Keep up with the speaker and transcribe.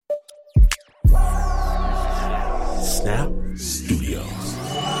Snap Studios.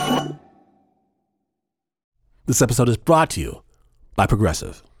 This episode is brought to you by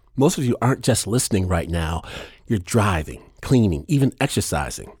Progressive. Most of you aren't just listening right now. You're driving, cleaning, even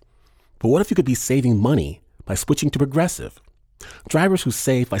exercising. But what if you could be saving money by switching to Progressive? Drivers who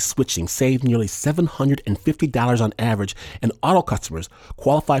save by switching save nearly $750 on average, and auto customers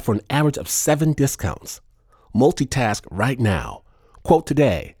qualify for an average of 7 discounts. Multitask right now. Quote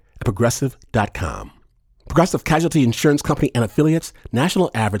today at Progressive.com. Progressive Casualty Insurance Company and Affiliates, national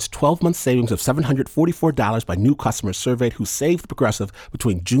average 12-month savings of $744 by new customers surveyed who saved Progressive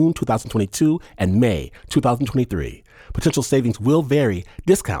between June 2022 and May 2023. Potential savings will vary.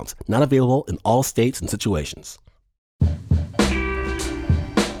 Discounts not available in all states and situations.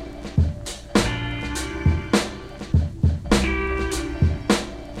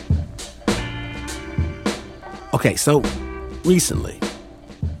 Okay, so recently,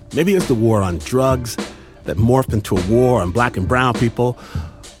 maybe it's the war on drugs that morphed into a war on black and brown people,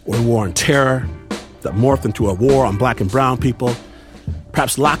 or a war on terror that morphed into a war on black and brown people,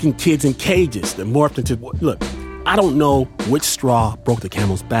 perhaps locking kids in cages that morphed into... Look, I don't know which straw broke the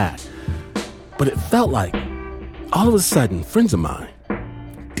camel's back, but it felt like all of a sudden friends of mine,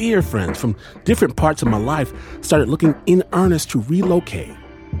 dear friends from different parts of my life, started looking in earnest to relocate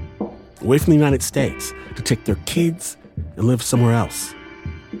away from the United States to take their kids and live somewhere else.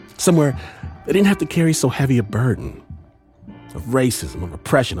 Somewhere they didn't have to carry so heavy a burden of racism, of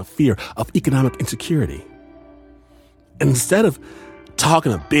oppression, of fear, of economic insecurity. And instead of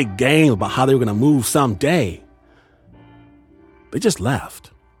talking a big game about how they were going to move someday, they just left.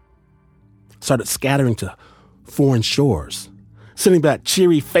 Started scattering to foreign shores, sending back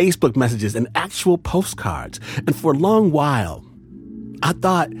cheery Facebook messages and actual postcards. And for a long while, I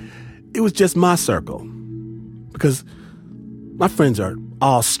thought it was just my circle, because my friends are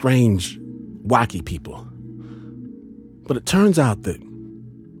all strange, wacky people. But it turns out that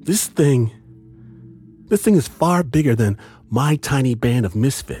this thing is far bigger than my tiny band of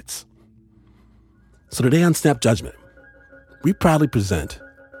misfits. So today on Snap Judgment, we proudly present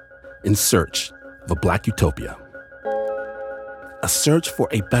In Search of a Black Utopia. A search for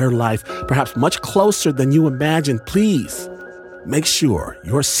a better life, perhaps much closer than you imagine. Please make sure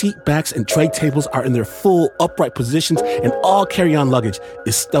your seat backs and tray tables are in their full upright positions and all carry-on luggage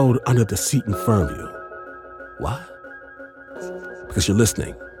is stowed under the seat in front of you. Why? Because you're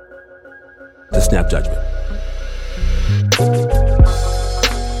listening to Snap Judgment.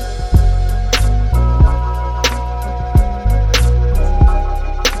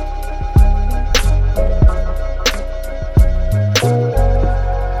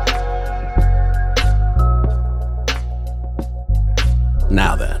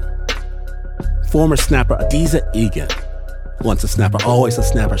 Now then, former snapper Adizah Eghan, once a snapper, always a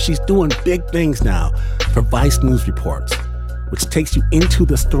snapper. She's doing big things now for Vice News Reports, which takes you into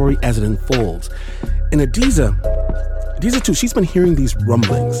the story as it unfolds. And Adizah too, she's been hearing these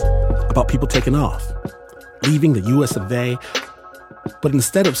rumblings about people taking off, leaving the U.S. of A. But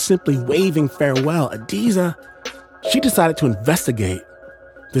instead of simply waving farewell, Adizah, she decided to investigate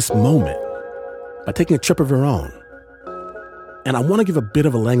this moment by taking a trip of her own. And I want to give a bit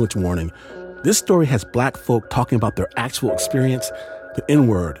of a language warning. This story has black folk talking about their actual experience. The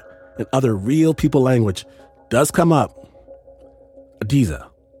N-word and other real people language does come up. Adizah,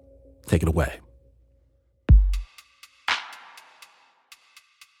 take it away.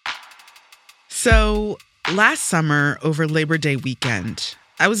 So last summer, over Labor Day weekend,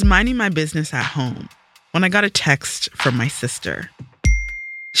 I was minding my business at home when I got a text from my sister.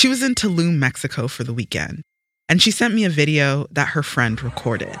 She was in Tulum, Mexico for the weekend, and she sent me a video that her friend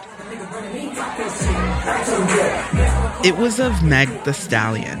recorded. It was of Meg the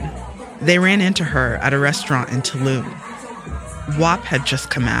Stallion. They ran into her at a restaurant in Tulum. WAP had just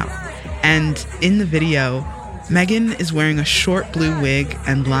come out, and in the video, Megan is wearing a short blue wig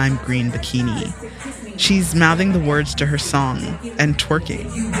and lime green bikini. She's mouthing the words to her song and twerking.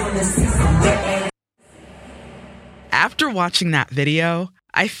 After watching that video,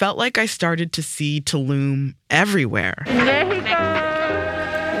 I felt like I started to see Tulum everywhere.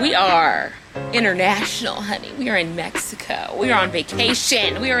 We are international, honey. We are in Mexico. We are on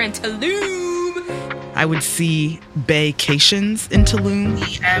vacation. We are in Tulum. I would see vacations in Tulum.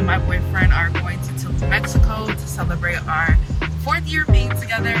 Me and my boyfriend are going to Tulum, Mexico to celebrate our 4th year being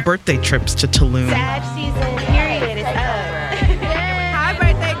together. Birthday trips to Tulum. Sad season period is up. Hi,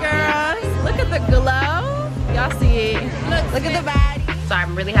 birthday girls. Look at the glow. Y'all see it. Look at the body. So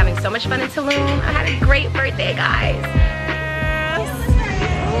I'm really having so much fun in Tulum. I had a great birthday, guys.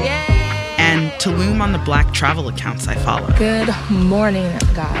 And Tulum on the black travel accounts I follow. Good morning,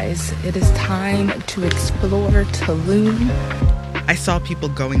 Guys, it is time to explore Tulum. I saw people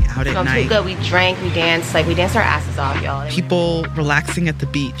going out at night. Too good. We drank, we danced our asses off, y'all. People relaxing at the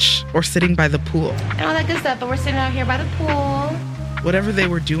beach or sitting by the pool. And all that good stuff, but we're sitting out here by the pool. Whatever they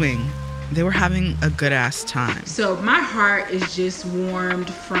were doing, they were having a good-ass time. So my heart is just warmed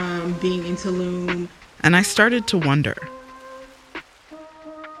from being in Tulum. And I started to wonder,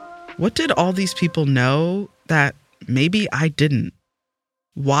 what did all these people know that maybe I didn't?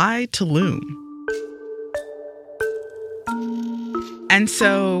 Why Tulum? And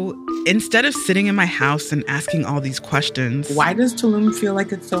so instead of sitting in my house and asking all these questions, why does Tulum feel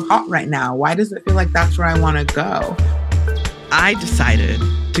like it's so hot right now? Why does it feel like that's where I want to go? I decided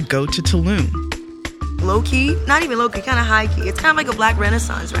to go to Tulum. Low-key, not even low-key, kind of high-key. It's kind of like a Black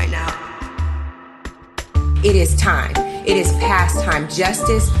Renaissance right now. It is time. It is past time.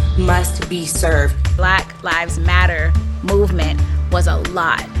 Justice must be served. Black Lives Matter movement was a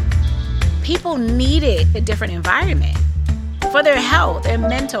lot. People needed a different environment for their health, their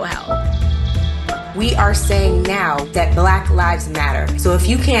mental health. We are saying now that Black Lives Matter. So if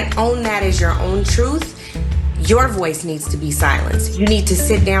you can't own that as your own truth, your voice needs to be silenced. You need to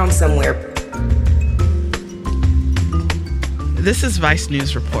sit down somewhere. This is Vice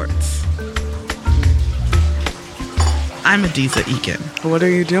News Reports. I'm Adizah Eakin. What are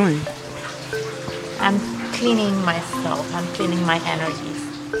you doing? I'm cleaning myself. I'm cleaning my energies.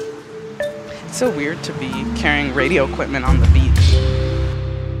 It's so weird to be carrying radio equipment on the beach.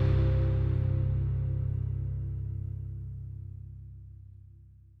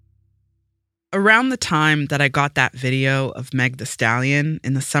 Around the time that I got that video of Meg Thee Stallion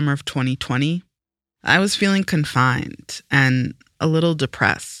in the summer of 2020, I was feeling confined and a little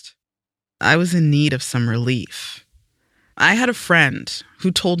depressed. I was in need of some relief. I had a friend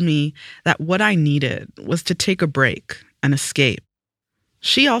who told me that what I needed was to take a break and escape.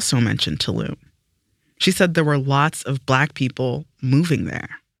 She also mentioned Tulum. She said there were lots of Black people moving there.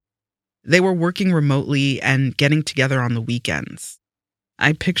 They were working remotely and getting together on the weekends.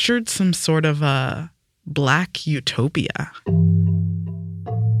 I pictured some sort of a Black utopia.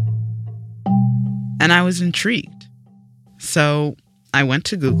 And I was intrigued. So I went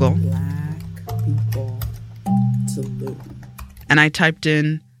to Google. Black people Tulum. And I typed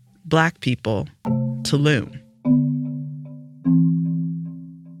in Black people Tulum.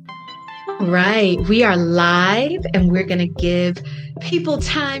 Right. We are live and we're going to give people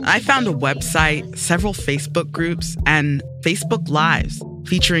time. I found a website, several Facebook groups, and Facebook Lives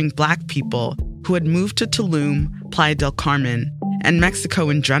featuring Black people who had moved to Tulum, Playa del Carmen, and Mexico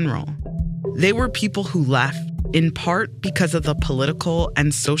in general. They were people who left in part because of the political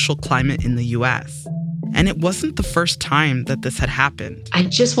and social climate in the U.S. And it wasn't the first time that this had happened. I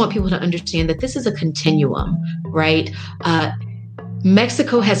just want people to understand that this is a continuum, right?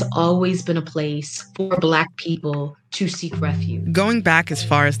 Mexico has always been a place for Black people to seek refuge. Going back as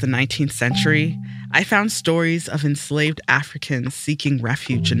far as the 19th century, I found stories of enslaved Africans seeking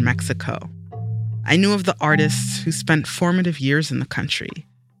refuge in Mexico. I knew of the artists who spent formative years in the country: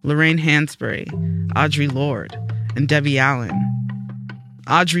 Lorraine Hansberry, Audre Lorde, and Debbie Allen.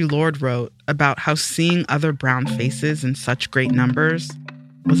 Audre Lorde wrote about how seeing other brown faces in such great numbers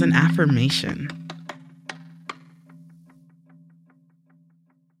was an affirmation.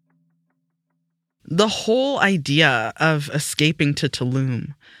 The whole idea of escaping to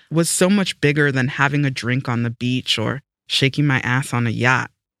Tulum was so much bigger than having a drink on the beach or shaking my ass on a yacht,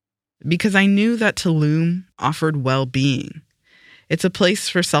 because I knew that Tulum offered well-being. It's a place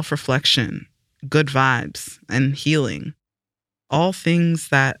for self-reflection, good vibes, and healing, all things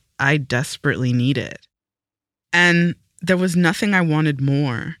that I desperately needed. And there was nothing I wanted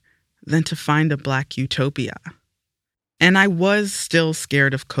more than to find a Black utopia. And I was still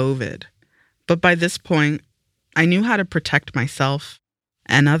scared of COVID. But by this point, I knew how to protect myself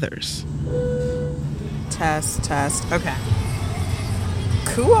and others. Test. Okay.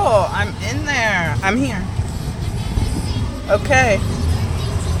 Cool. I'm in there. I'm here. Okay.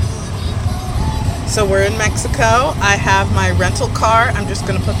 So we're in Mexico. I have my rental car. I'm just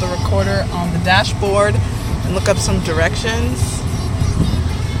going to put the recorder on the dashboard and look up some directions.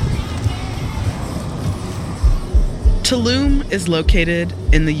 Tulum is located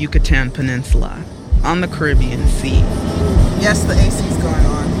in the Yucatan Peninsula, on the Caribbean Sea. Yes, the AC's going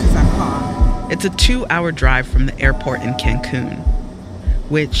on because I'm hot. It's a 2-hour drive from the airport in Cancun,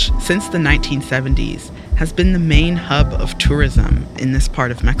 which, since the 1970s, has been the main hub of tourism in this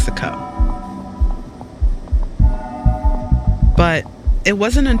part of Mexico. But it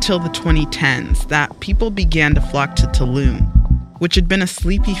wasn't until the 2010s that people began to flock to Tulum, which had been a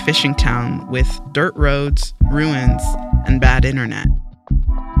sleepy fishing town with dirt roads, ruins, and bad internet.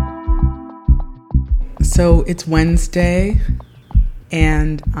 So it's Wednesday,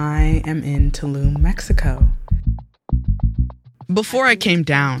 and I am in Tulum, Mexico. Before I came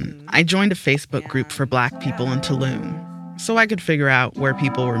down, I joined a Facebook group for Black people in Tulum so I could figure out where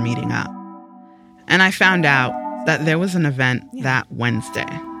people were meeting up. And I found out that there was an event that Wednesday.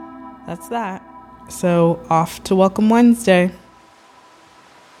 That's that. So off to Welcome Wednesday.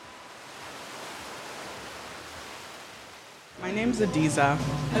 My name's Adiza.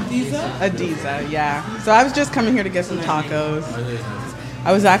 Adiza, yeah. So I was just coming here to get some tacos.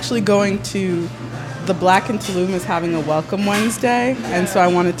 I was actually going to the Black in Tulum is having a Welcome Wednesday, and so I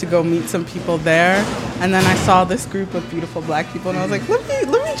wanted to go meet some people there. And then I saw this group of beautiful Black people, and I was like, let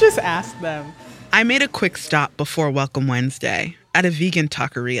me just ask them. I made a quick stop before Welcome Wednesday at a vegan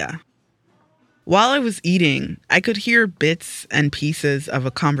taqueria. While I was eating, I could hear bits and pieces of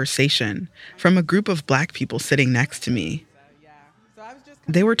a conversation from a group of Black people sitting next to me.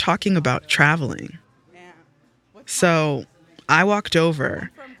 They were talking about traveling. So I walked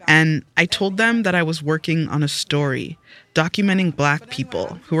over and I told them that I was working on a story documenting Black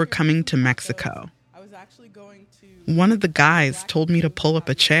people who were coming to Mexico. One of the guys told me to pull up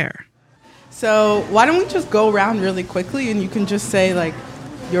a chair. So why don't we just go around really quickly and you can just say like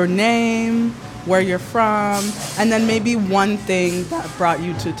your name, where you're from, and then maybe one thing that brought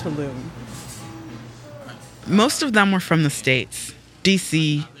you to Tulum. Most of them were from the States.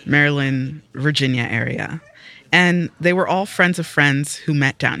 D.C., Maryland, Virginia area. And they were all friends of friends who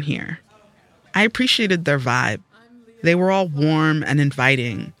met down here. I appreciated their vibe. They were all warm and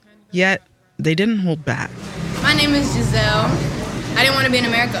inviting, yet they didn't hold back. My name is Giselle. I didn't want to be in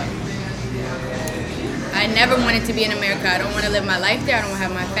America. I never wanted to be in America. I don't want to live my life there. I don't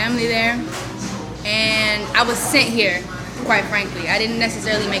have my family there. And I was sent here, quite frankly. I didn't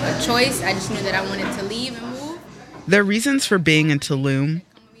necessarily make a choice. I just knew that I wanted to leave and move. Their reasons for being in Tulum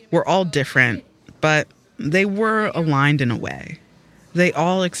were all different, but they were aligned in a way. They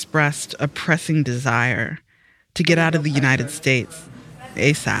all expressed a pressing desire to get out of the United States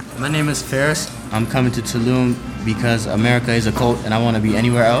ASAP. My name is Ferris. I'm coming to Tulum because America is a cult and I want to be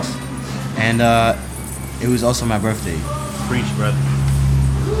anywhere else. And it was also my birthday. Preach, brother.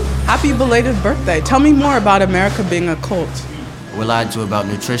 Happy belated birthday. Tell me more about America being a cult. We're lied to about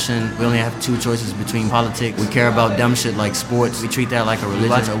nutrition. We only have two choices between politics. We care about dumb shit like sports. We treat that like a religion. We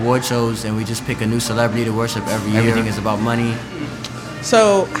watch award shows and we just pick a new celebrity to worship every year. Everything is about money.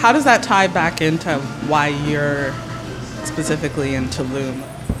 So how does that tie back into why you're specifically in Tulum?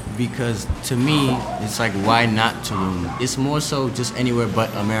 Because to me, it's like, why not Tulum? It's more so just anywhere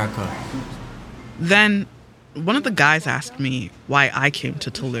but America. Then one of the guys asked me why I came to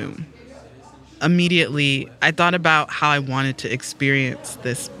Tulum. Immediately, I thought about how I wanted to experience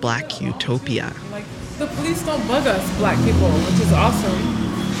this Black utopia. Like, the police don't bug us, Black people, which is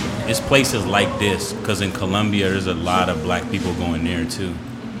awesome. It's places like this, because in Colombia, there's a lot of Black people going there, too.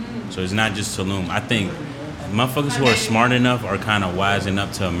 So it's not just Tulum. I think motherfuckers who are smart enough are kind of wising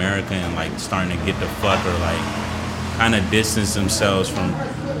up to America and, like, starting to get the fuck or, like, kind of distance themselves from,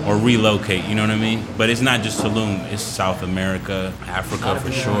 or relocate, you know what I mean? But it's not just Tulum, it's South America, Africa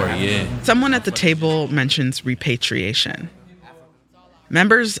for sure, yeah. Someone at the table mentions repatriation.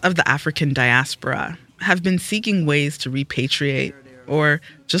 Members of the African diaspora have been seeking ways to repatriate or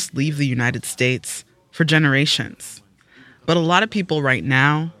just leave the United States for generations. But a lot of people right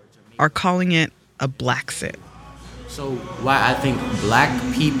now are calling it a Blaxit. So why I think Black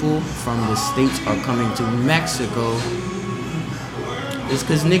people from the States are coming to Mexico is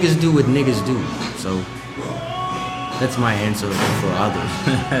because niggas do what niggas do. So that's my answer for others.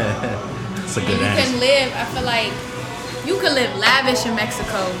 That's a good answer. You can live, I feel like, you could live lavish in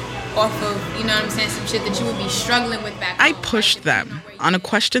Mexico off of, you know what I'm saying, some shit that you would be struggling with back home. I pushed them on a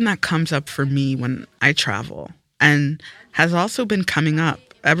question that comes up for me when I travel and has also been coming up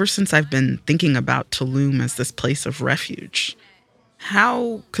ever since I've been thinking about Tulum as this place of refuge.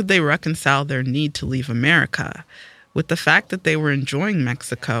 How could they reconcile their need to leave America with the fact that they were enjoying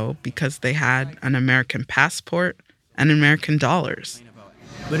Mexico because they had an American passport and American dollars?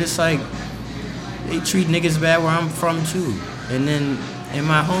 But it's like, they treat niggas bad where I'm from too. And then in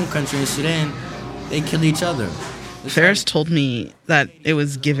my home country in Sudan, they kill each other. Ferris told me that it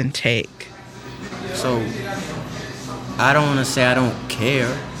was give and take. So I don't want to say I don't care,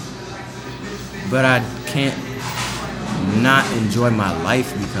 but I can't not enjoy my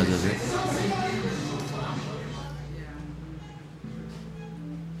life because of it.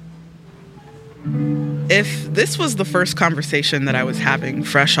 If this was the first conversation that I was having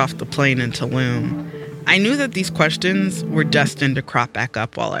fresh off the plane in Tulum, I knew that these questions were destined to crop back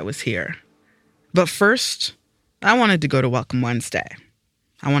up while I was here. But first, I wanted to go to Welcome Wednesday.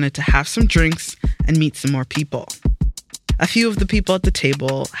 I wanted to have some drinks and meet some more people. A few of the people at the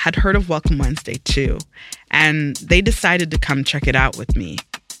table had heard of Welcome Wednesday too, and they decided to come check it out with me.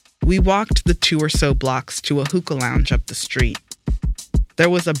 We walked the 2 or so blocks to a hookah lounge up the street. There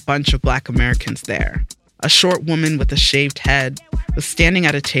was a bunch of Black Americans there. A short woman with a shaved head was standing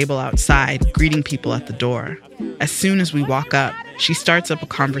at a table outside, greeting people at the door. As soon as we walk up, she starts up a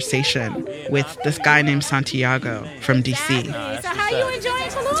conversation with this guy named Santiago from DC. So how you enjoying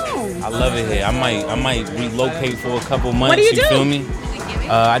Tulum? I love it here. I might relocate for a couple months. What do you do? Feel me?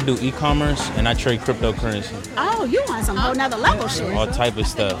 I do e-commerce and I trade cryptocurrency. Oh, you on some whole nother level shit. All type of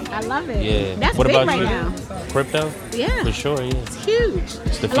stuff. I love it. Yeah. That's what big about right you? now. Crypto? Yeah. For sure, yeah. It's huge.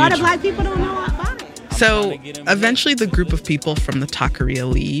 It's the a lot of future. Black people don't know about it. So eventually the group of people from the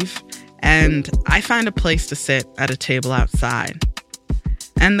taqueria leave, and I find a place to sit at a table outside.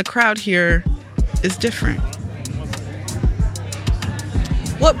 And the crowd here is different.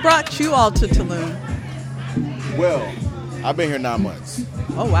 What brought you all to Tulum? Well, I've been here 9 months.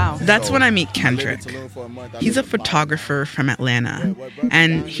 Oh, wow. That's when I meet Kendrick. He's a photographer from Atlanta,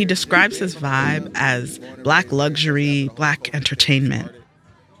 and he describes his vibe as Black luxury, Black entertainment.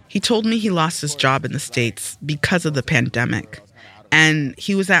 He told me he lost his job in the States because of the pandemic, and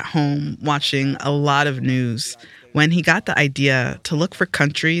he was at home watching a lot of news when he got the idea to look for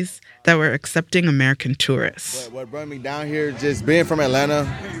countries that were accepting American tourists. What brought me down here, just being from Atlanta,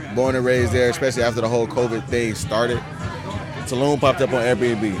 born and raised there, especially after the whole COVID thing started, Tulum popped up on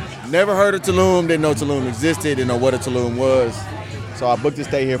Airbnb. Never heard of Tulum, didn't know Tulum existed, didn't know what a Tulum was. So I booked to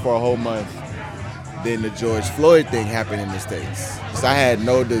stay here for a whole month. Then the George Floyd thing happened in the States. So I had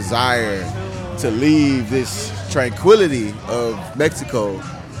no desire to leave this tranquility of Mexico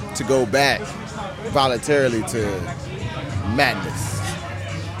to go back voluntarily to madness.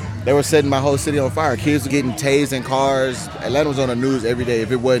 They were setting my whole city on fire. Kids were getting tased in cars. Atlanta was on the news every day.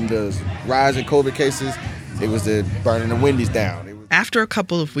 If it wasn't the rise in COVID cases, it was the burning the Wendy's down. After a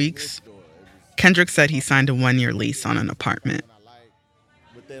couple of weeks, Kendrick said he signed a 1-year lease on an apartment.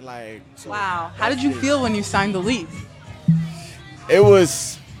 Wow. How did you feel when you signed the lease? It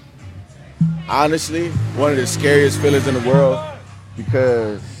was honestly one of the scariest feelings in the world,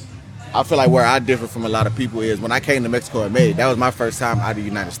 because I feel like where I differ from a lot of people is when I came to Mexico in May, that was my first time out of the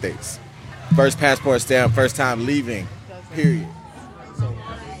United States. First passport stamp, first time leaving, period.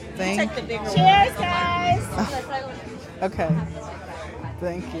 Cheers, guys. Okay.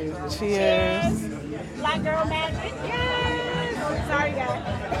 Thank you. Cheers. Black girl magic. Yes. Sorry, guys.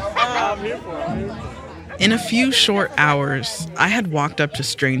 In a few short hours, I had walked up to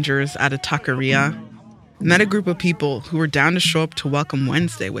strangers at a taqueria, met a group of people who were down to show up to Welcome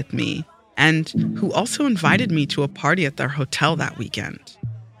Wednesday with me, and who also invited me to a party at their hotel that weekend.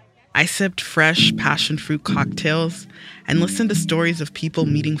 I sipped fresh passion fruit cocktails and listened to stories of people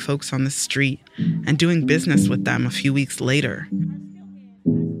meeting folks on the street and doing business with them a few weeks later.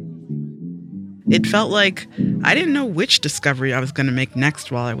 It felt like I didn't know which discovery I was going to make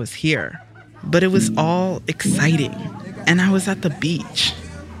next while I was here, but it was all exciting, and I was at the beach.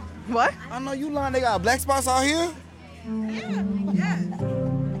 What? I know you lying. They got black spots out here? Yeah. It's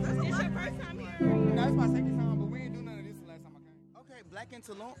your first time here? No, it's my second time, but we didn't do none of this the last time I came. Okay, black in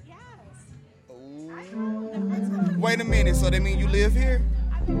Tulum? Yes. Wait a minute, so that mean you live here?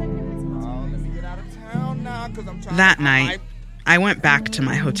 Oh, let me get out of town now, because I'm trying That night, I went back to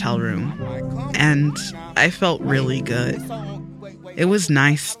my hotel room, and I felt really good. It was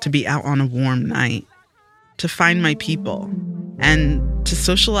nice to be out on a warm night, to find my people, and to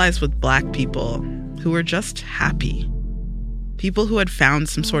socialize with Black people who were just happy. People who had found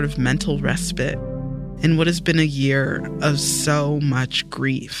some sort of mental respite in what has been a year of so much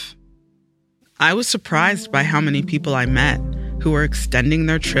grief. I was surprised by how many people I met who were extending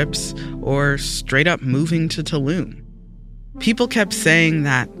their trips or straight up moving to Tulum. People kept saying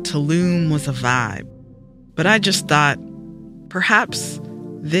that Tulum was a vibe, but I just thought, perhaps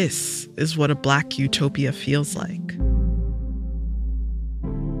this is what a Black utopia feels like.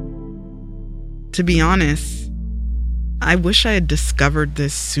 To be honest, I wish I had discovered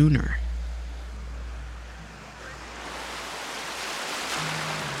this sooner.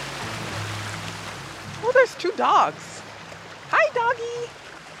 Oh, there's 2 dogs. Hi, doggy.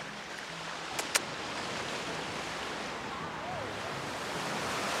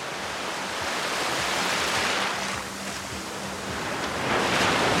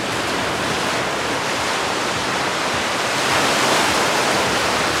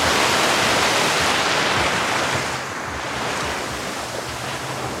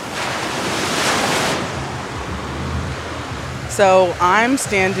 So I'm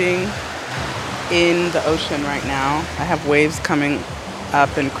standing in the ocean right now. I have waves coming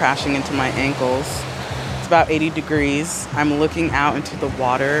up and crashing into my ankles. It's about 80 degrees. I'm looking out into the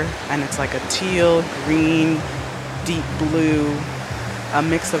water, and it's like a teal, green, deep blue, a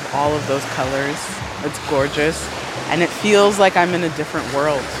mix of all of those colors. It's gorgeous, and it feels like I'm in a different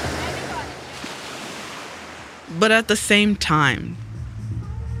world. But at the same time,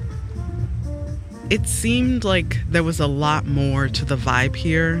 it seemed like there was a lot more to the vibe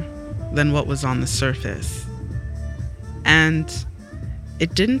here than what was on the surface. And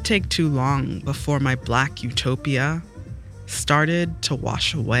it didn't take too long before my Black utopia started to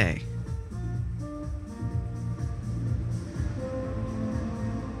wash away.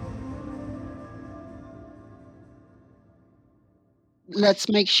 Let's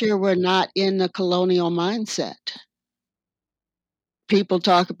make sure we're not in the colonial mindset. People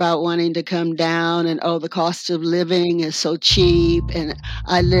talk about wanting to come down and, oh, the cost of living is so cheap and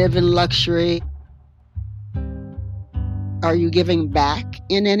I live in luxury. Are you giving back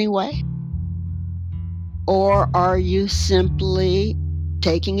in any way? Or are you simply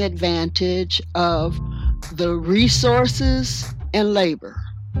taking advantage of the resources and labor?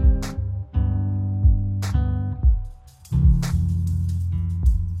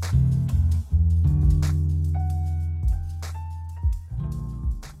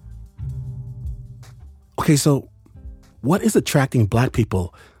 Okay, so what is attracting Black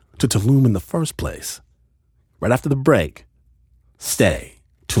people to Tulum in the first place? Right after the break, stay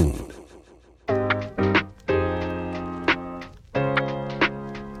tuned.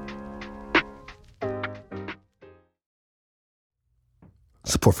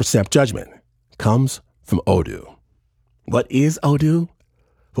 Support for Snap Judgment comes from Odoo. What is Odoo?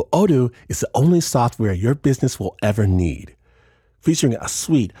 Well, Odoo is the only software your business will ever need. Featuring a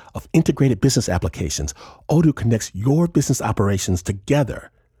suite of integrated business applications, Odoo connects your business operations together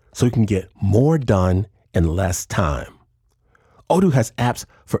so you can get more done in less time. Odoo has apps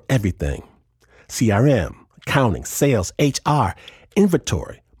for everything: CRM, accounting, sales, HR,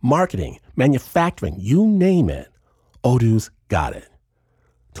 inventory, marketing, manufacturing, you name it. Odoo's got it.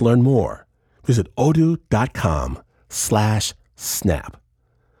 To learn more, visit odoo.com/snap.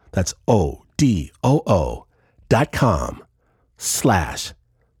 That's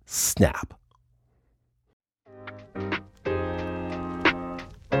odoo.com/snap.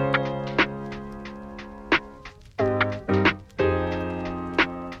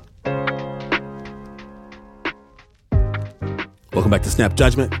 Welcome back to Snap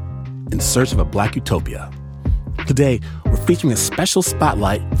Judgment, in search of a Black utopia. Today, we're featuring a special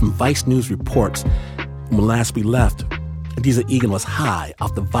spotlight from Vice News reports. When last we left, Adizah Eghan was high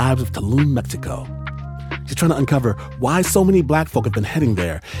off the vibes of Tulum, Mexico. She's trying to uncover why so many Black folk have been heading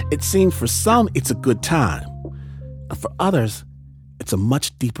there. It seems for some, it's a good time. And for others, it's a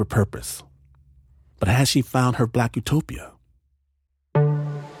much deeper purpose. But has she found her Black utopia?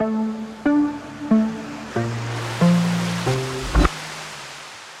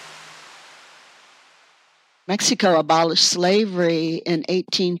 Mexico abolished slavery in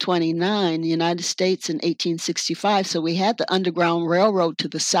 1829, the United States in 1865, so we had the Underground Railroad to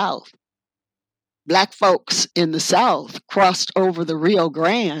the south. Black folks in the South crossed over the Rio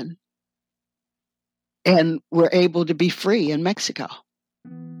Grande and were able to be free in Mexico.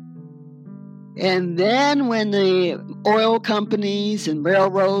 And then when the oil companies and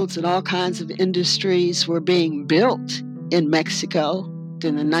railroads and all kinds of industries were being built in Mexico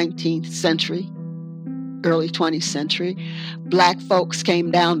in the 19th century, early 20th century, Black folks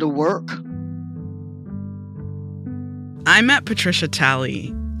came down to work. I met Patricia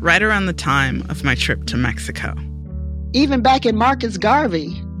Talley right around the time of my trip to Mexico. Even back in Marcus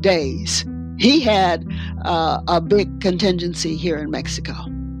Garvey days, he had a big contingency here in Mexico.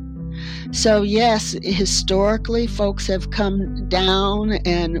 So yes, historically, folks have come down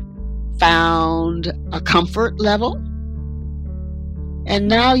and found a comfort level. And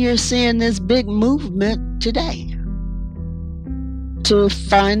now you're seeing this big movement today to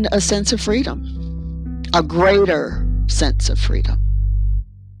find a sense of freedom, a greater sense of freedom.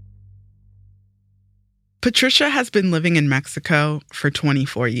 Patricia has been living in Mexico for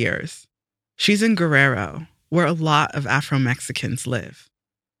 24 years. She's in Guerrero, where a lot of Afro-Mexicans live.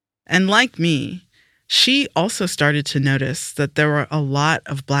 And like me, she also started to notice that there were a lot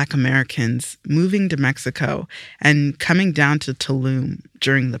of Black Americans moving to Mexico and coming down to Tulum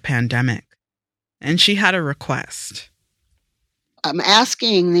during the pandemic. And she had a request. I'm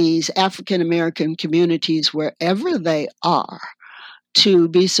asking these African American communities, wherever they are, to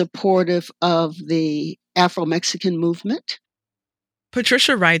be supportive of the Afro-Mexican movement.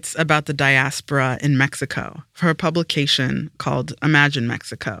 Patricia writes about the diaspora in Mexico for a publication called Imagine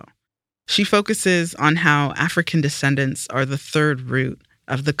Mexico. She focuses on how African descendants are the third root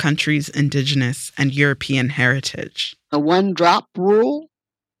of the country's indigenous and European heritage. The one-drop rule,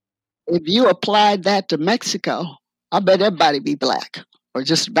 if you applied that to Mexico, I bet everybody be black, or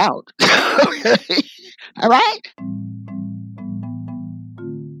just about. Okay. All right?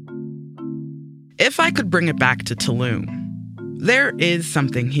 If I could bring it back to Tulum, there is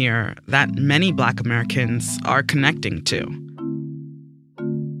something here that many Black Americans are connecting to.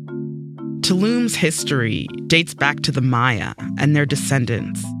 Tulum's history dates back to the Maya and their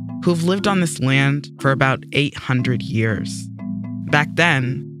descendants, who've lived on this land for about 800 years. Back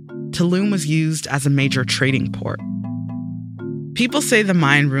then, Tulum was used as a major trading port. People say the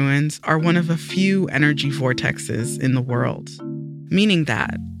Mayan ruins are one of a few energy vortexes in the world, meaning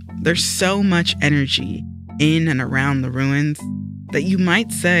that there's so much energy in and around the ruins that you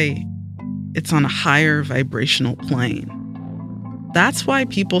might say it's on a higher vibrational plane. That's why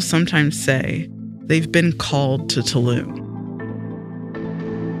people sometimes say they've been called to Tulum.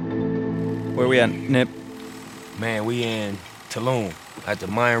 Where we at, Nip? Man, we in Tulum at the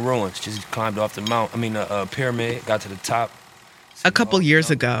Mayan ruins. Just climbed off the pyramid, got to the top. A couple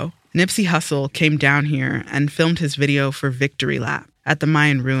years ago, Nipsey Hussle came down here and filmed his video for Victory Lap at the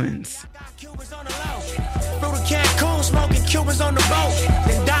Mayan ruins. Cancun, smoking Cubans on the boat.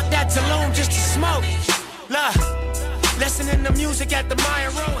 Then docked at Tulum just to smoke. Listening to music at the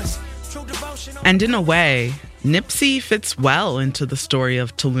Mayan ruins. And in a way, Nipsey fits well into the story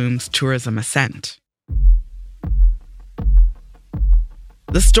of Tulum's tourism ascent.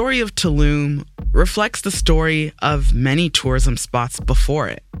 The story of Tulum reflects the story of many tourism spots before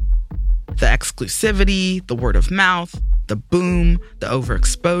it. The exclusivity, the word of mouth, the boom, the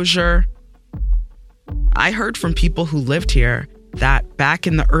overexposure. I heard from people who lived here that back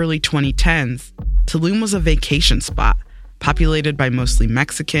in the early 2010s, Tulum was a vacation spot populated by mostly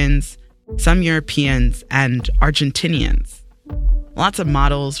Mexicans, some Europeans, and Argentinians. Lots of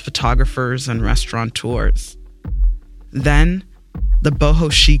models, photographers, and restaurateurs. Then, the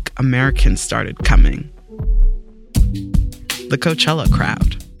boho chic Americans started coming. The Coachella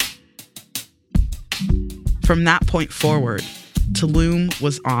crowd. From that point forward, Tulum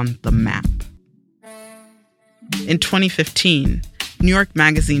was on the map. In 2015, New York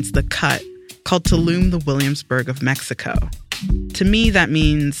Magazine's The Cut called Tulum the Williamsburg of Mexico. To me, that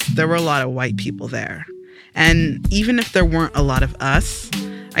means there were a lot of white people there. And even if there weren't a lot of us,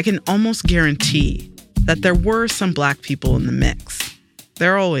 I can almost guarantee that there were some Black people in the mix.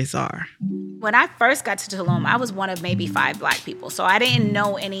 There always are. When I first got to Tulum, I was one of maybe 5 Black people. So I didn't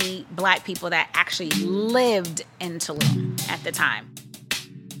know any Black people that actually lived in Tulum at the time.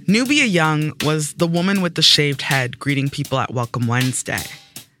 Nubia Young was the woman with the shaved head greeting people at Welcome Wednesday.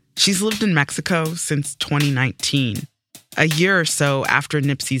 She's lived in Mexico since 2019, a year or so after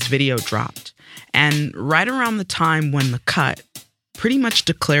Nipsey's video dropped, and right around the time when The Cut pretty much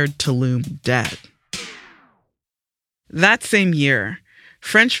declared Tulum dead. That same year,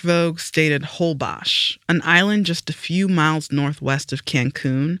 French Vogue stated Holbox, an island just a few miles northwest of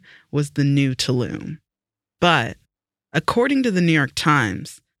Cancun, was the new Tulum. But, according to the New York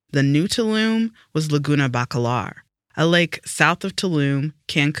Times, the new Tulum was Laguna Bacalar, a lake south of Tulum,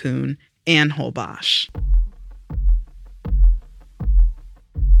 Cancun, and Holbox.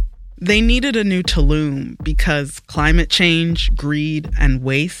 They needed a new Tulum because climate change, greed, and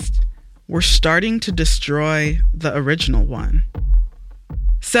waste were starting to destroy the original one.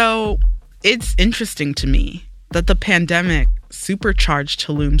 So, it's interesting to me that the pandemic supercharged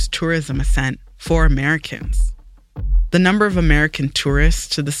Tulum's tourism ascent for Americans. The number of American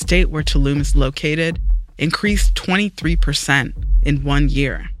tourists to the state where Tulum is located increased 23% in 1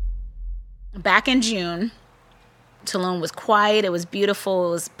 year. Back in June, Tulum was quiet, it was beautiful,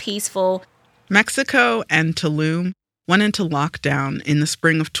 it was peaceful. Mexico and Tulum went into lockdown in the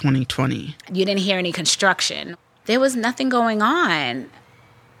spring of 2020. You didn't hear any construction. There was nothing going on.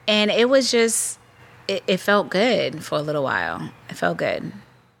 And it was just, it felt good for a little while. It felt good.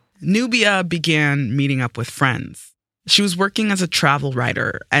 Nubia began meeting up with friends. She was working as a travel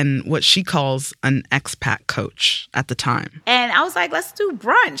writer and what she calls an expat coach at the time. And I was like, let's do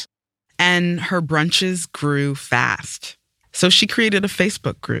brunch. And her brunches grew fast. So she created a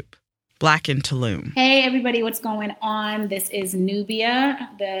Facebook group, Black in Tulum. Hey, everybody, what's going on? This is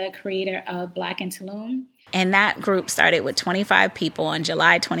Nubia, the creator of Black in Tulum. And that group started with 25 people on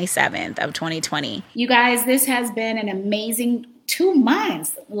July 27th of 2020. You guys, this has been an amazing 2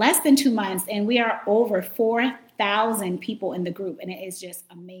 months, less than 2 months, and we are over 4,000 people in the group, and it is just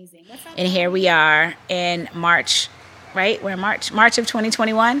amazing. And here we are in March, right? We're in March of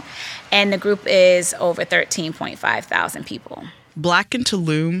 2021, and the group is over 13.5 thousand people. Black in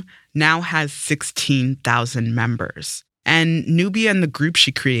Tulum now has 16,000 members. And Nubia and the group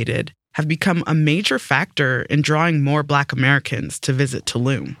she created have become a major factor in drawing more Black Americans to visit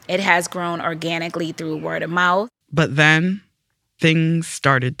Tulum. It has grown organically through word of mouth. But then things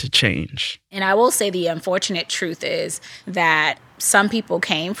started to change. And I will say the unfortunate truth is that some people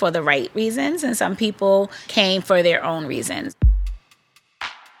came for the right reasons and some people came for their own reasons.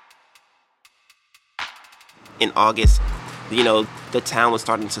 In August, the town was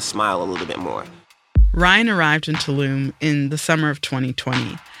starting to smile a little bit more. Ryan arrived in Tulum in the summer of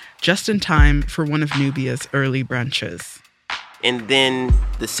 2020, just in time for one of Nubia's early brunches. And then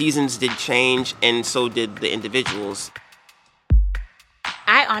the seasons did change, and so did the individuals.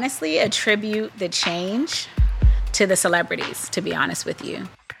 I honestly attribute the change to the celebrities, to be honest with you.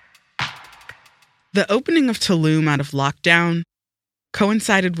 The opening of Tulum out of lockdown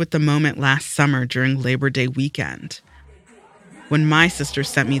coincided with the moment last summer during Labor Day weekend, when my sister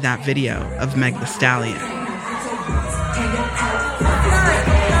sent me that video of Meg Thee Stallion.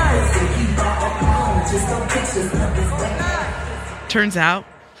 Turns out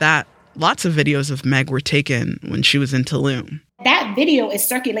that lots of videos of Meg were taken when she was in Tulum. That video is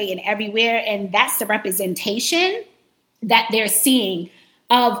circulating everywhere, and that's the representation that they're seeing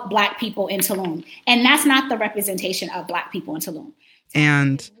of Black people in Tulum. And that's not the representation of Black people in Tulum.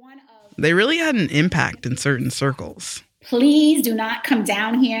 And they really had an impact in certain circles. Please do not come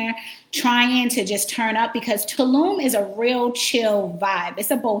down here trying to just turn up, because Tulum is a real chill vibe. It's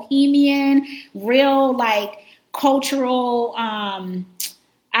a bohemian, real cultural,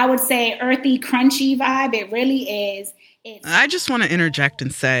 I would say earthy, crunchy vibe. It really is. I just want to interject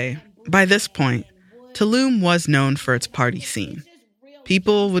and say, by this point, Tulum was known for its party scene.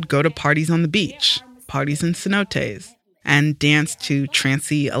 People would go to parties on the beach, parties in cenotes, and dance to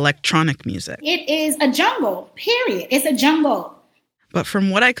trancy electronic music. It is a jungle, period. It's a jungle. But from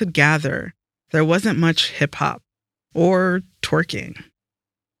what I could gather, there wasn't much hip-hop or twerking.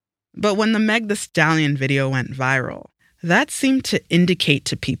 But when the Meg Thee Stallion video went viral, that seemed to indicate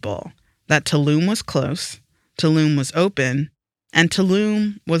to people that Tulum was close, Tulum was open, and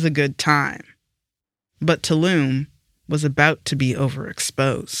Tulum was a good time. But Tulum was about to be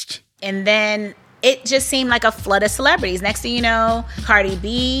overexposed. And then it just seemed like a flood of celebrities. Next thing you know, Cardi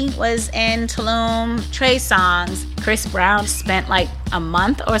B was in Tulum, Trey Songz, Chris Brown spent a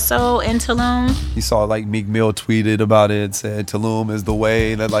month or so in Tulum. You saw Meek Mill tweeted about it, said Tulum is the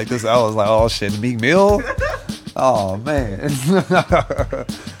way. And this, I was like, oh shit, Meek Mill? Oh man.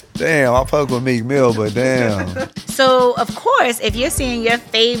 Damn, I fuck with Meek Mill, but damn. So of course, if you're seeing your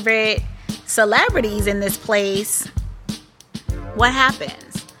favorite celebrities in this place, what happens?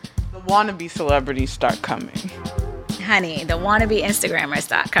 Wannabe celebrities start coming. Honey, the wannabe Instagrammers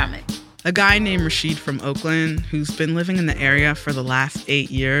start coming. A guy named Rashid from Oakland, who's been living in the area for the last 8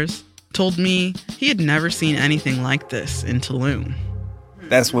 years, told me he had never seen anything like this in Tulum.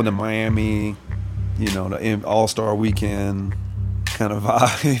 That's when the Miami, the All-Star Weekend kind of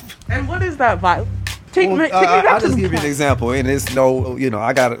vibe. And what is that vibe? I'll just give you an example. And it's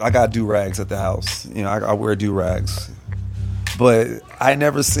I got do-rags at the house. I wear do-rags. But I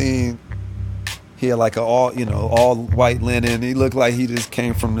never seen he had all white linen. He looked like he just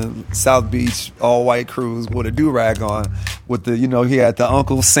came from the South Beach all white cruise with a do-rag on, with the he had the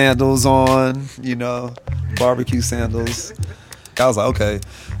uncle sandals on, barbecue sandals. I was like, okay,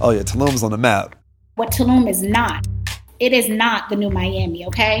 oh yeah, Tulum's on the map. What Tulum is not, it is not the new Miami,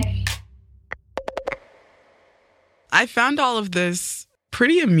 okay? I found all of this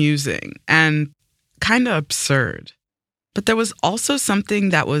pretty amusing and kind of absurd. But there was also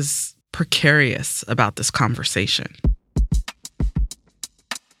something that was precarious about this conversation.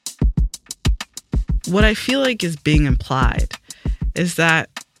 What I feel like is being implied is that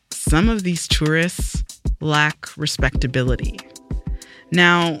some of these tourists lack respectability.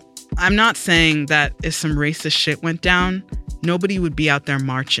 Now, I'm not saying that if some racist shit went down, nobody would be out there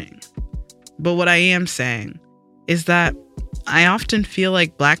marching. But what I am saying is that I often feel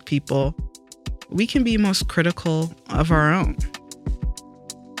like Black people, we can be most critical of our own.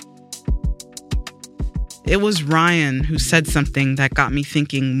 It was Ryan who said something that got me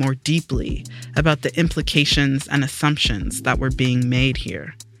thinking more deeply about the implications and assumptions that were being made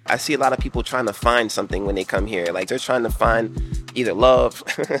here. I see a lot of people trying to find something when they come here. They're trying to find either love,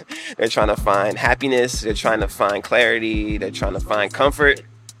 they're trying to find happiness, they're trying to find clarity, they're trying to find comfort.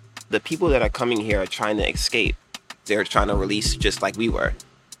 The people that are coming here are trying to escape. They're trying to release just like we were.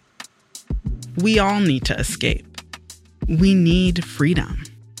 We all need to escape. We need freedom.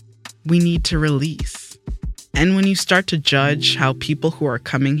 We need to release. And when you start to judge how people who are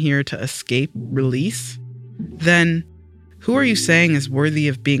coming here to escape release, then Who are you saying is worthy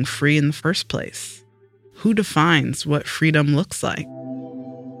of being free in the first place? Who defines what freedom looks like?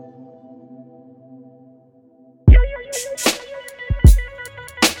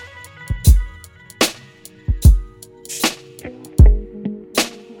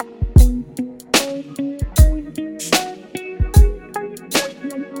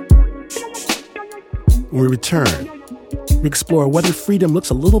 When we return, we explore whether freedom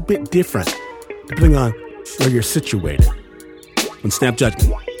looks a little bit different depending on where you're situated. When Snap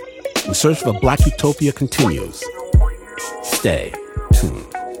Judgment, the search for a Black utopia continues. Stay tuned.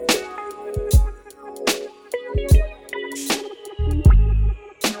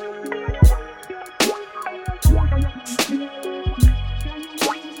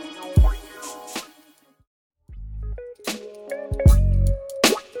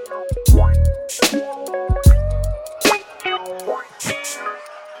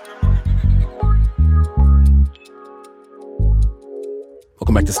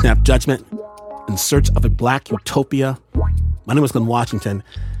 Welcome back to Snap Judgment, in search of a Black utopia. My name is Glenn Washington,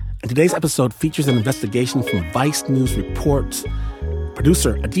 and today's episode features an investigation from Vice News Reports.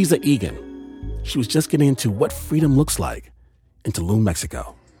 Producer Adiza Egan, she was just getting into what freedom looks like in Tulum,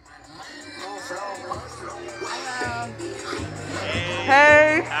 Mexico.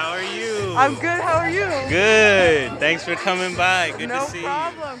 Hey. How are you? I'm good. How are you? Good. Thanks for coming by. Good to see you. No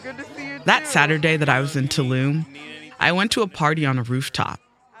problem. Good to see you too. That Saturday that I was in Tulum, I went to a party on a rooftop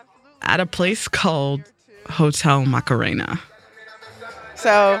at a place called Hotel Macarena.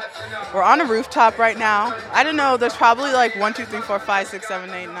 So we're on a rooftop right now. I don't know. There's probably like 1, 2, 3, 4, 5, 6, 7,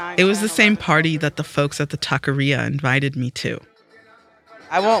 8, 9. It was the same party that the folks at the taqueria invited me to.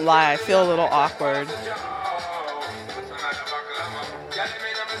 I won't lie. I feel a little awkward.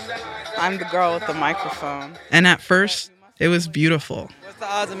 I'm the girl with the microphone. And at first, it was beautiful. What's the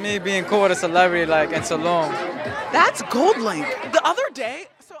odds of me being cool with a celebrity like in Tulum? That's Goldlink. The other day.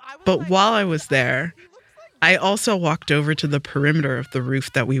 But while I was there, I also walked over to the perimeter of the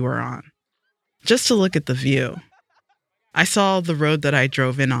roof that we were on, just to look at the view. I saw the road that I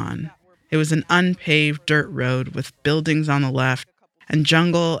drove in on. It was an unpaved dirt road with buildings on the left and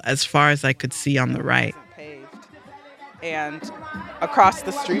jungle as far as I could see on the right. And across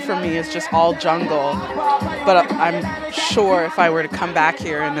the street from me is just all jungle. But I'm sure if I were to come back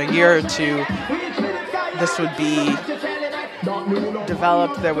here in a year or two, this would be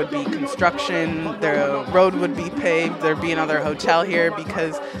developed. There would be construction. The road would be paved. There'd be another hotel here,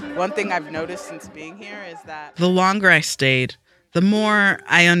 because one thing I've noticed since being here is that the longer I stayed, the more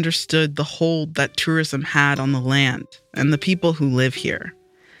I understood the hold that tourism had on the land and the people who live here.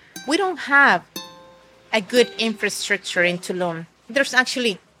 We don't have a good infrastructure in Tulum. There's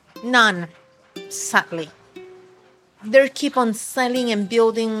actually none, sadly. They keep on selling and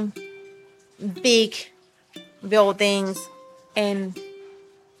building big buildings. And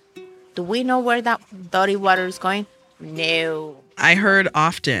do we know where that dirty water is going? No. I heard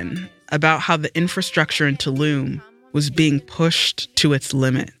often about how the infrastructure in Tulum was being pushed to its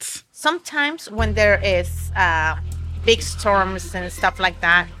limits. Sometimes when there is big storms and stuff like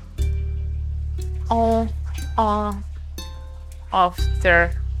that, all of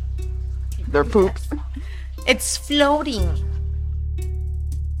their poops, it's floating.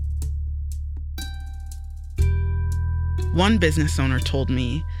 One business owner told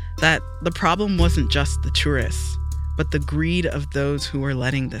me that the problem wasn't just the tourists, but the greed of those who were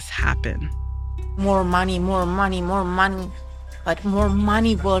letting this happen. More money, more money, more money. But more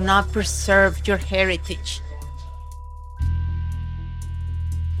money will not preserve your heritage.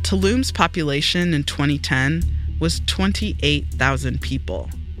 Tulum's population in 2010 was 28,000 people.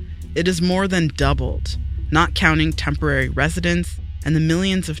 It has more than doubled, not counting temporary residents and the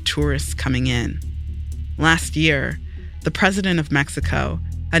millions of tourists coming in. Last year, the president of Mexico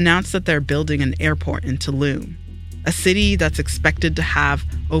announced that they're building an airport in Tulum, a city that's expected to have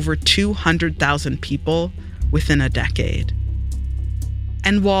over 200,000 people within a decade.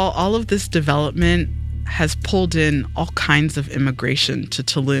 And while all of this development has pulled in all kinds of immigration to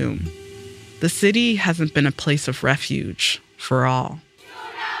Tulum, the city hasn't been a place of refuge for all.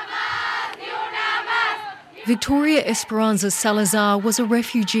 Victoria Esperanza Salazar was a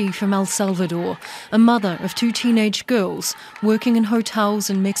refugee from El Salvador, a mother of 2 teenage girls working in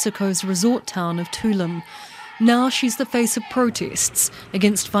hotels in Mexico's resort town of Tulum. Now she's the face of protests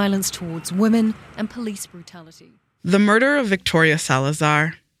against violence towards women and police brutality. The murder of Victoria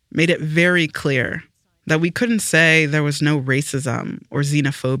Salazar made it very clear that we couldn't say there was no racism or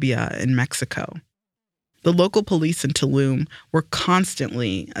xenophobia in Mexico. The local police in Tulum were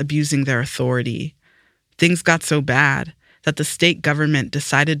constantly abusing their authority. Things got so bad that the state government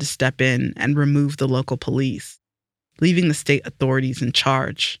decided to step in and remove the local police. leaving the state authorities in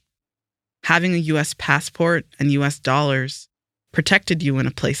charge. Having a U.S. passport and U.S. dollars protected you in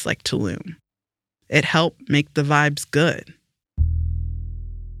a place like Tulum. It helped make the vibes good.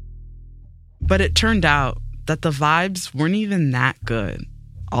 But it turned out that the vibes weren't even that good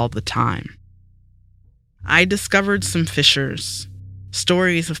all the time. I discovered some fissures,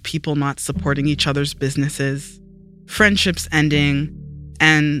 stories of people not supporting each other's businesses, friendships ending,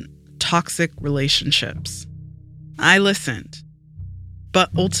 and toxic relationships. I listened, but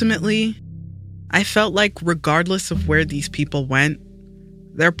ultimately, I felt like regardless of where these people went,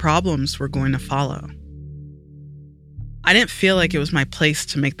 their problems were going to follow. I didn't feel like it was my place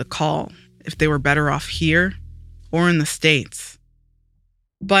to make the call if they were better off here or in the States.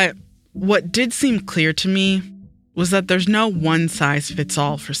 But what did seem clear to me was that there's no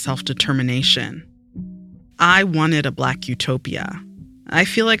one-size-fits-all for self-determination. I wanted a Black utopia. I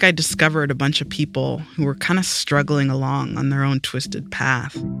feel like I discovered a bunch of people who were kind of struggling along on their own twisted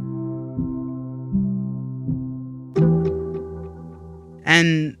path.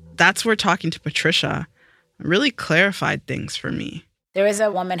 And that's where talking to Patricia really clarified things for me. There is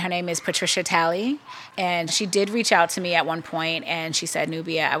a woman, her name is Patricia Talley, and she did reach out to me at one point, and she said,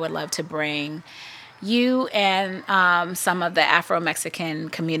 Nubia, I would love to bring you and some of the Afro-Mexican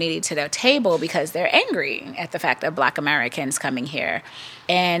community to their table because they're angry at the fact of Black Americans coming here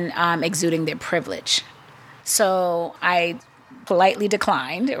and exuding their privilege. So I politely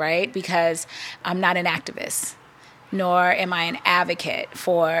declined, right, because I'm not an activist, nor am I an advocate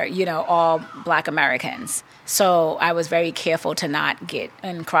for, all Black Americans. So I was very careful to not get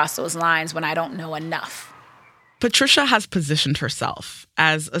and cross those lines when I don't know enough. Patricia has positioned herself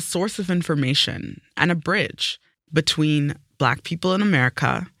as a source of information and a bridge between Black people in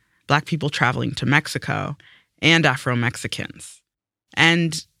America, Black people traveling to Mexico, and Afro-Mexicans.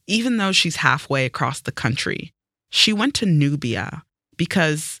 And even though she's halfway across the country, she went to Nubia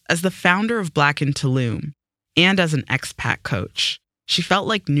because as the founder of Black in Tulum and as an expat coach, she felt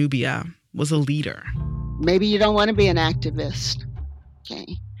like Nubia was a leader. Maybe you don't want to be an activist, okay?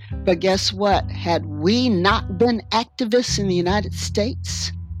 But guess what? Had we not been activists in the United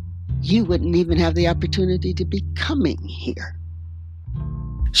States, you wouldn't even have the opportunity to be coming here.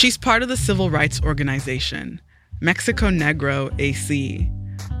 She's part of the civil rights organization, Mexico Negro AC.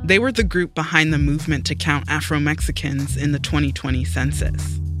 They were the group behind the movement to count Afro-Mexicans in the 2020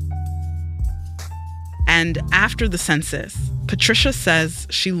 census. And after the census, Patricia says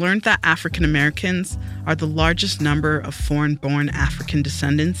she learned that African Americans are the largest number of foreign-born African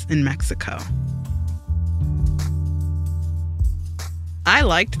descendants in Mexico. I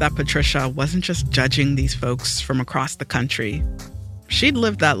liked that Patricia wasn't just judging these folks from across the country. She'd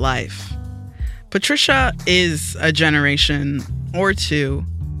lived that life. Patricia is a generation or two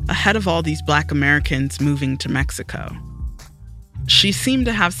ahead of all these Black Americans moving to Mexico. She seemed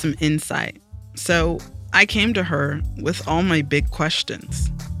to have some insight, so I came to her with all my big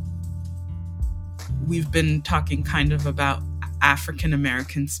questions. We've been talking kind of about African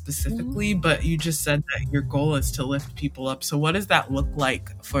Americans specifically, but you just said that your goal is to lift people up. So what does that look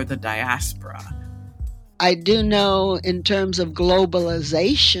like for the diaspora? I do know in terms of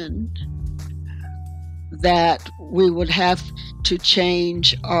globalization that we would have to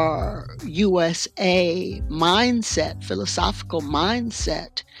change our USA mindset, philosophical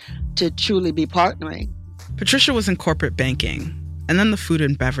mindset, to truly be partnering. Patricia was in corporate banking and then the food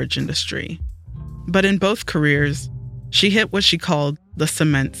and beverage industry. But in both careers, she hit what she called the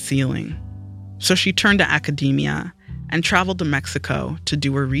cement ceiling. So she turned to academia and traveled to Mexico to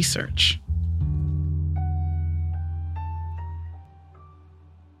do her research.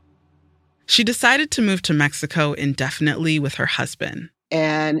 She decided to move to Mexico indefinitely with her husband.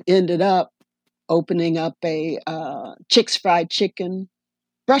 And ended up opening up a Chick's Fried Chicken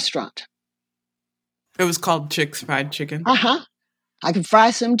restaurant. It was called Chick's Fried Chicken? Uh-huh. I could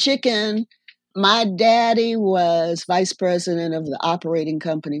fry some chicken. My daddy was vice president of the operating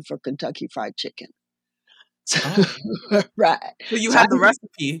company for Kentucky Fried Chicken. So, right. So you had the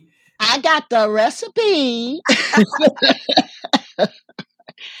recipe. I got the recipe.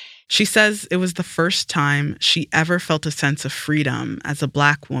 She says it was the first time she ever felt a sense of freedom as a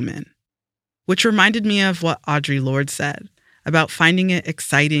Black woman, which reminded me of what Audre Lorde said about finding it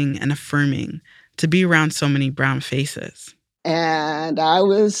exciting and affirming to be around so many brown faces. And I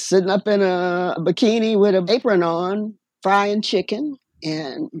was sitting up in a bikini with an apron on, frying chicken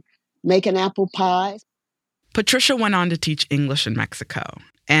and making apple pie. Patricia went on to teach English in Mexico,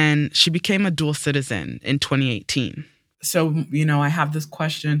 and she became a dual citizen in 2018. So, I have this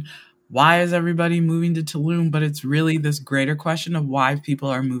question. why is everybody moving to Tulum? But it's really this greater question of why people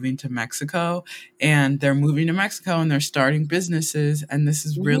are moving to Mexico, and they're moving to Mexico and they're starting businesses, and this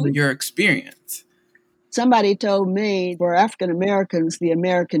is really your experience. Somebody told me for African Americans, the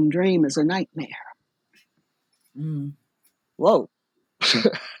American dream is a nightmare. Whoa.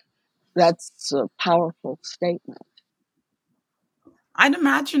 That's a powerful statement. I'd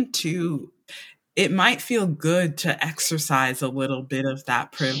imagine, too, it might feel good to exercise a little bit of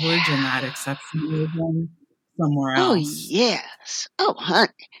that privilege and that exceptionalism somewhere else. Oh, yes. Oh, honey.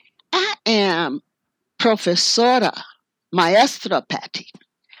 I am Professora Maestra Patty.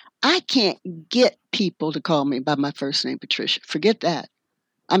 I can't get people to call me by my first name, Patricia. Forget that.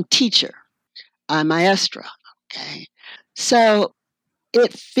 I'm teacher. I'm maestra. Okay. So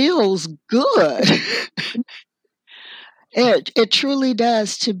it feels good. It truly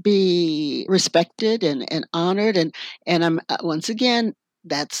does, to be respected and honored. And I'm once again,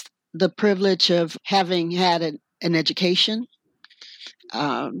 that's the privilege of having had an education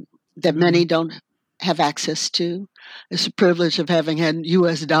that many don't have access to. It's a privilege of having had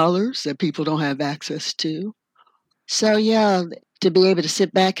U.S. dollars that people don't have access to. So yeah, to be able to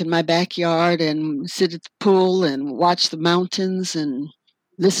sit back in my backyard and sit at the pool and watch the mountains and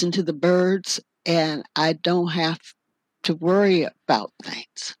listen to the birds, and I don't have to worry about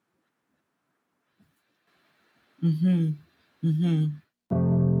things.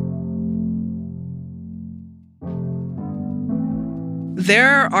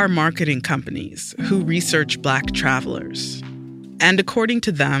 There are marketing companies who research Black travelers. And according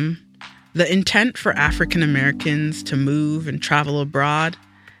to them, the intent for African Americans to move and travel abroad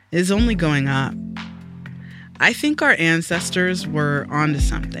is only going up. I think our ancestors were onto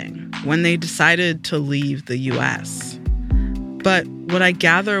something when they decided to leave the U.S. But what I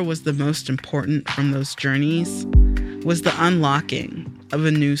gather was the most important from those journeys was the unlocking of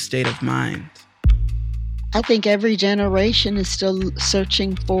a new state of mind. I think every generation is still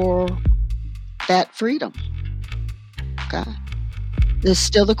searching for that freedom. Okay? There's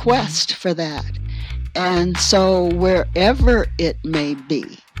still a quest for that. And so wherever it may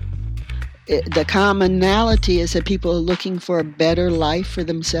be, the commonality is that people are looking for a better life for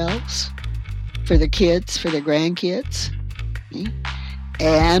themselves, for their kids, for their grandkids.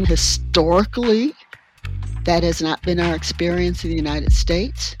 And historically, that has not been our experience in the United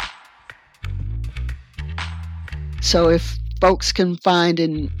States. So if folks can find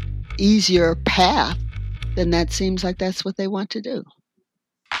an easier path, then that seems like that's what they want to do.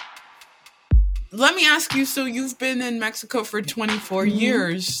 Let me ask you, so you've been in Mexico for 24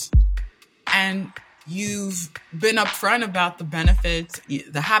 years, and you've been upfront about the benefits,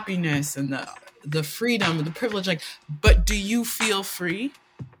 the happiness, and the freedom and the privilege. But do you feel free?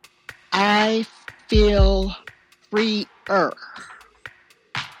 I feel freer.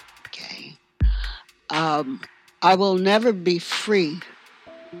 Okay. I will never be free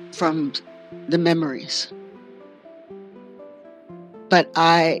from the memories. But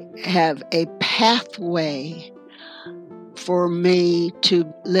I have a pathway for me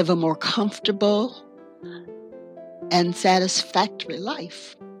to live a more comfortable and satisfactory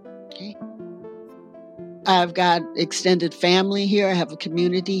life. Okay. I've got extended family here. I have a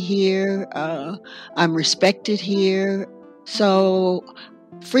community here. I'm respected here. So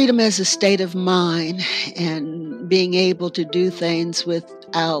freedom is a state of mind, and being able to do things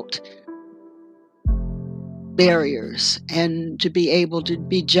without barriers, and to be able to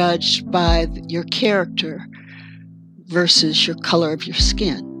be judged by your character versus your color of your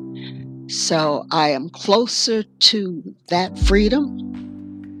skin. So I am closer to that freedom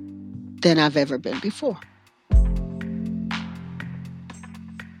than I've ever been before.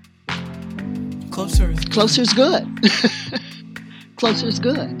 Closer is good. Closer is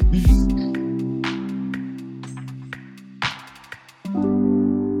good.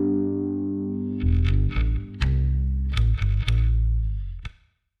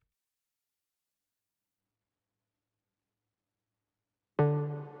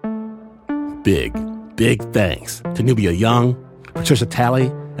 Big thanks to Nubia Young, Patricia Talley,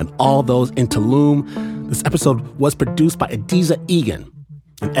 and all those in Tulum. This episode was produced by Adiza Egan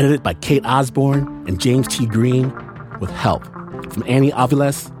and edited by Kate Osborne and James T. Green, with help from Annie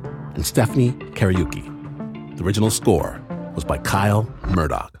Aviles and Stephanie Kariuki. The original score was by Kyle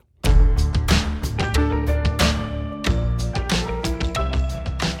Murdoch.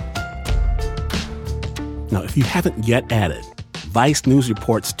 Now, if you haven't yet added Vice News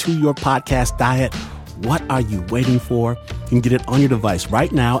Reports to your podcast diet, what are you waiting for? You can get it on your device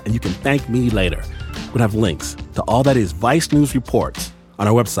right now, and you can thank me later. We'll have links to all that is Vice News Reports on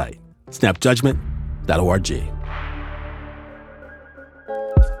our website, snapjudgment.org.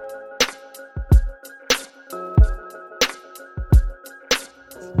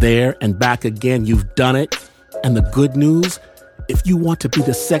 There and back again, you've done it. And the good news, if you want to be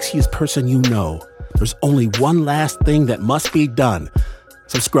the sexiest person you know, there's only one last thing that must be done.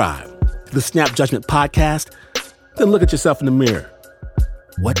 Subscribe to the Snap Judgment Podcast, then look at yourself in the mirror.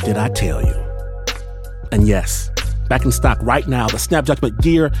 What did I tell you? And yes, back in stock right now, the Snap Judgment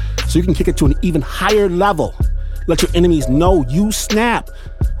gear, so you can kick it to an even higher level. Let your enemies know you snap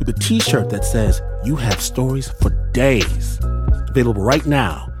with a t-shirt that says you have stories for days. Available right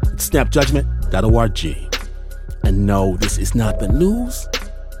now at snapjudgment.org. And no, this is not the news.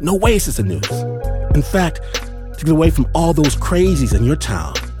 No way is this the news. In fact, to get away from all those crazies in your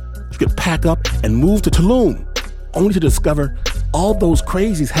town, you could pack up and move to Tulum, only to discover all those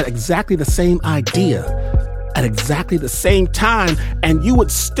crazies had exactly the same idea at exactly the same time, and you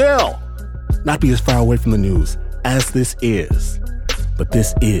would still not be as far away from the news as this is. But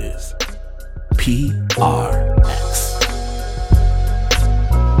this is PRX.